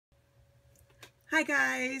Hi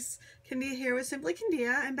guys, Candia here with Simply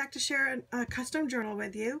Candia. I'm back to share a custom journal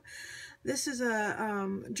with you. This is a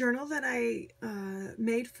journal that I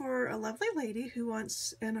made for a lovely lady who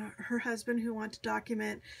wants, and her husband who want to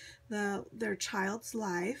document their child's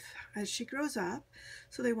life as she grows up.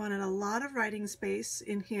 So they wanted a lot of writing space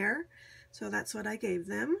in here, so that's what I gave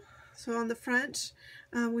them. So on the front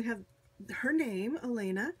we have her name,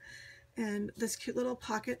 Elena, and this cute little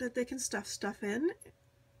pocket that they can stuff in.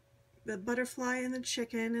 The butterfly and the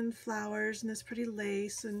chicken and flowers and this pretty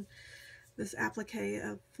lace and this applique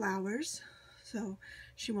of flowers. So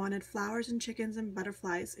she wanted flowers and chickens and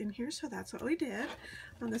butterflies in here, so that's what we did.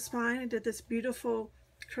 On the spine I did this beautiful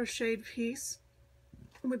crocheted piece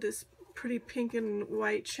with this pretty pink and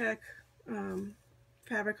white check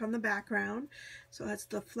fabric on the background. So that's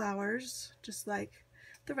the flowers, just like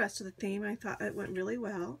the rest of the theme. I thought it went really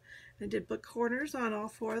well. I did book corners on all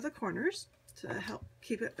 4 of the corners to help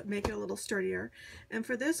make it a little sturdier. And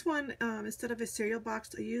for this one, instead of a cereal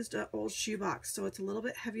box, I used an old shoe box, so it's a little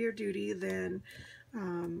bit heavier duty than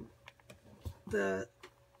the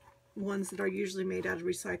ones that are usually made out of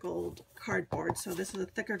recycled cardboard. So this is a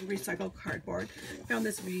thicker recycled cardboard. Found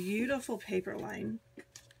this beautiful paper line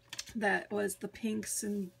that was the pinks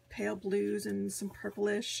and pale blues and some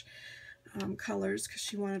purplish colors, because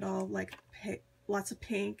she wanted all like lots of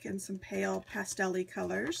pink and some pale pastel-y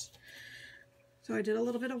colors. So I did a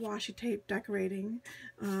little bit of washi tape decorating.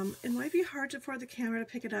 It might be hard for the camera to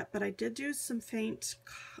pick it up, but I did do some faint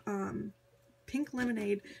pink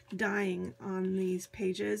lemonade dyeing on these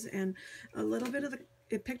pages, and a little bit of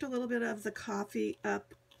it picked a little bit of the coffee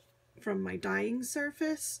up from my dyeing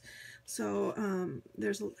surface. So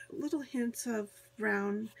there's little hints of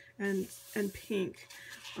brown and pink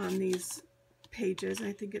on these pages, and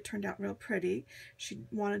I think it turned out real pretty. She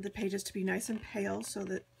wanted the pages to be nice and pale so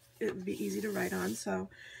that it would be easy to write on, so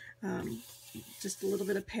just a little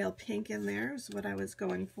bit of pale pink in there is what I was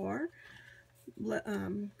going for.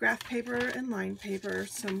 Graph paper and line paper,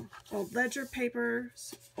 some old ledger paper,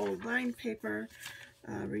 old line paper,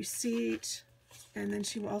 receipt, and then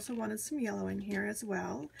she also wanted some yellow in here as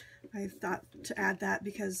well. I thought to add that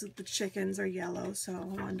because the chickens are yellow, so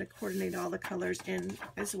I wanted to coordinate all the colors in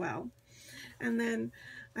as well. And then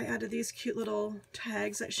I added these cute little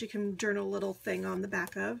tags that she can journal a little thing on the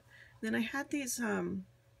back of. Then I had these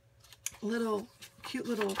cute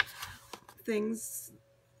little things,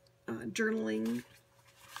 journaling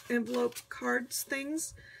envelope cards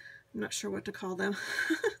things. I'm not sure what to call them.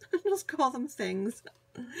 Just call them things.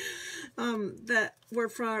 That were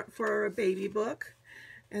for a baby book.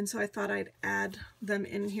 And so I thought I'd add them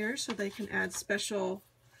in here so they can add special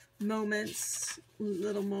moments,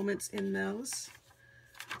 little moments in those.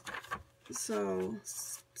 So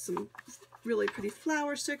some really pretty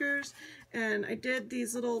flower stickers, and I did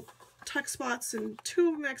these little tuck spots, and 2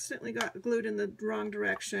 of them accidentally got glued in the wrong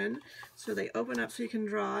direction, so they open up so you can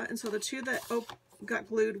draw. And so the 2 that got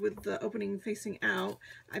glued with the opening facing out,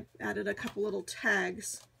 I added a couple little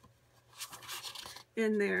tags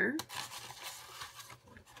in there.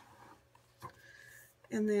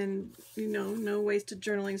 And then, you know, no wasted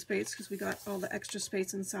journaling space because we got all the extra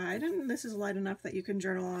space inside, and this is light enough that you can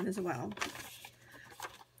journal on as well.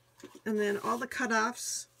 And then all the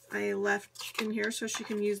cutoffs I left in here so she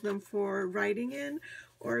can use them for writing in,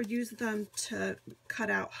 or use them to cut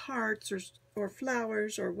out hearts or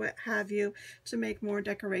flowers or what have you to make more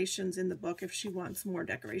decorations in the book if she wants more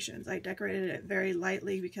decorations. I decorated it very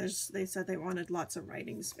lightly because they said they wanted lots of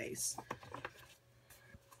writing space.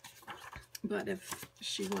 But if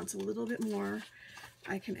she wants a little bit more,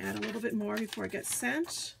 I can add a little bit more before it gets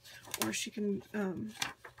sent, or she can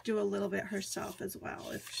do a little bit herself as well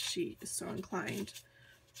if she is so inclined.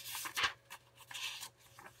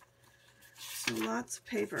 So lots of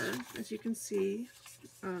paper, as you can see,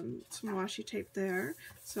 some washi tape there.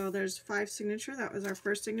 So there's 5 signature. That was our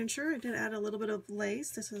first signature. I did add a little bit of lace.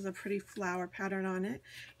 This is a pretty flower pattern on it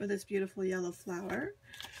with this beautiful yellow flower.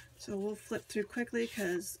 So we'll flip through quickly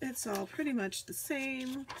because it's all pretty much the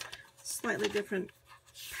same, slightly different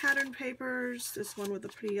pattern papers. This one with the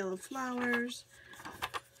pretty yellow flowers.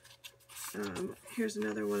 Here's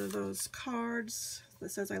another one of those cards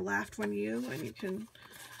that says I laughed when you, and you can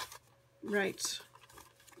write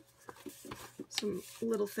some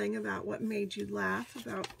little thing about what made you laugh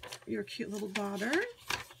about your cute little daughter.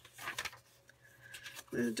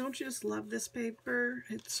 Don't you just love this paper?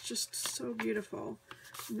 It's just so beautiful.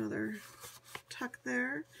 Another tuck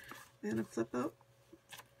there and a flip out.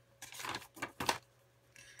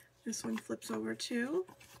 This one flips over too,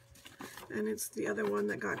 and it's the other one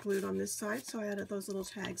that got glued on this side, so I added those little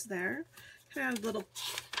tags there. I added little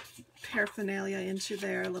paraphernalia into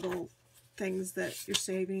there, little things that you're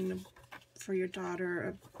saving for your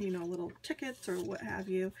daughter, you know, little tickets or what have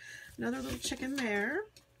you. Another little chicken there.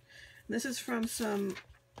 This is from some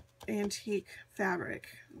antique fabric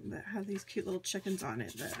that have these cute little chickens on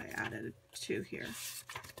it that I added to here.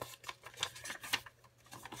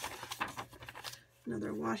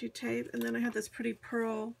 Another washi tape, and then I have this pretty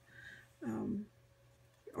pearl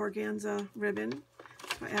organza ribbon.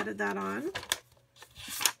 I added that on.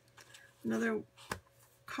 Another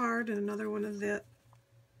card and another one of the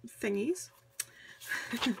thingies.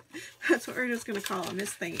 That's what we're just going to call them,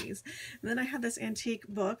 is thingies. And then I had this antique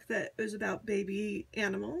book that was about baby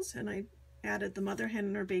animals, and I added the mother hen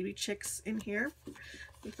and her baby chicks in here.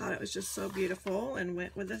 I thought it was just so beautiful and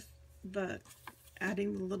went with the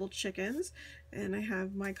adding the little chickens. And I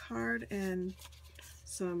have my card and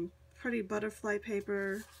some pretty butterfly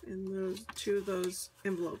paper and those two of those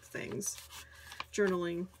envelope things.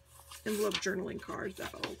 Envelope journaling cards, that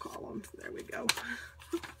I'll call them. There we go.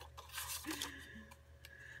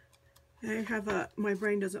 I have my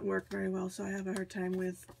brain doesn't work very well, so I have a hard time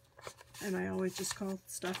with, and I always just call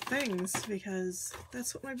stuff things because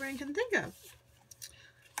that's what my brain can think of.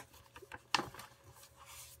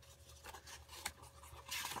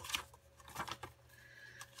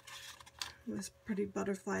 This pretty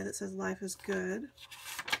butterfly that says life is good.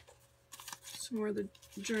 Some more of the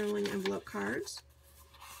journaling envelope cards.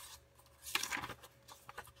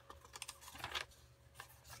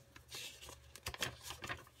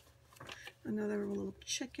 Another little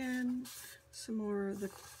chicken, some more of the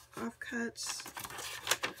offcuts,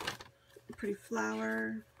 a pretty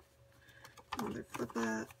flower, another flip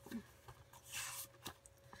up,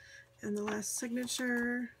 and the last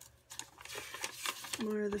signature,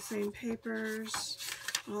 more of the same papers,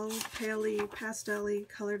 all paley, pastel-y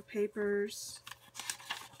colored papers.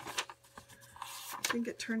 I think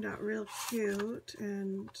it turned out real cute,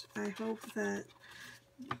 and I hope that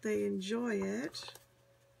they enjoy it.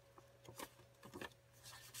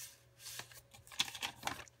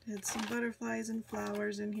 Had some butterflies and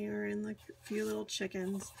flowers in here and like a few little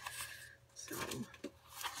chickens. So,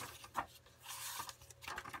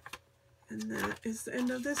 and that is the end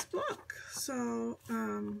of this book. So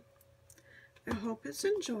I hope it's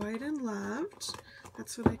enjoyed and loved.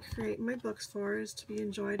 That's what I create my books for, is to be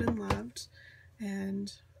enjoyed and loved.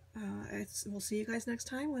 And we'll see you guys next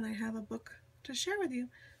time when I have a book to share with you.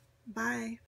 Bye.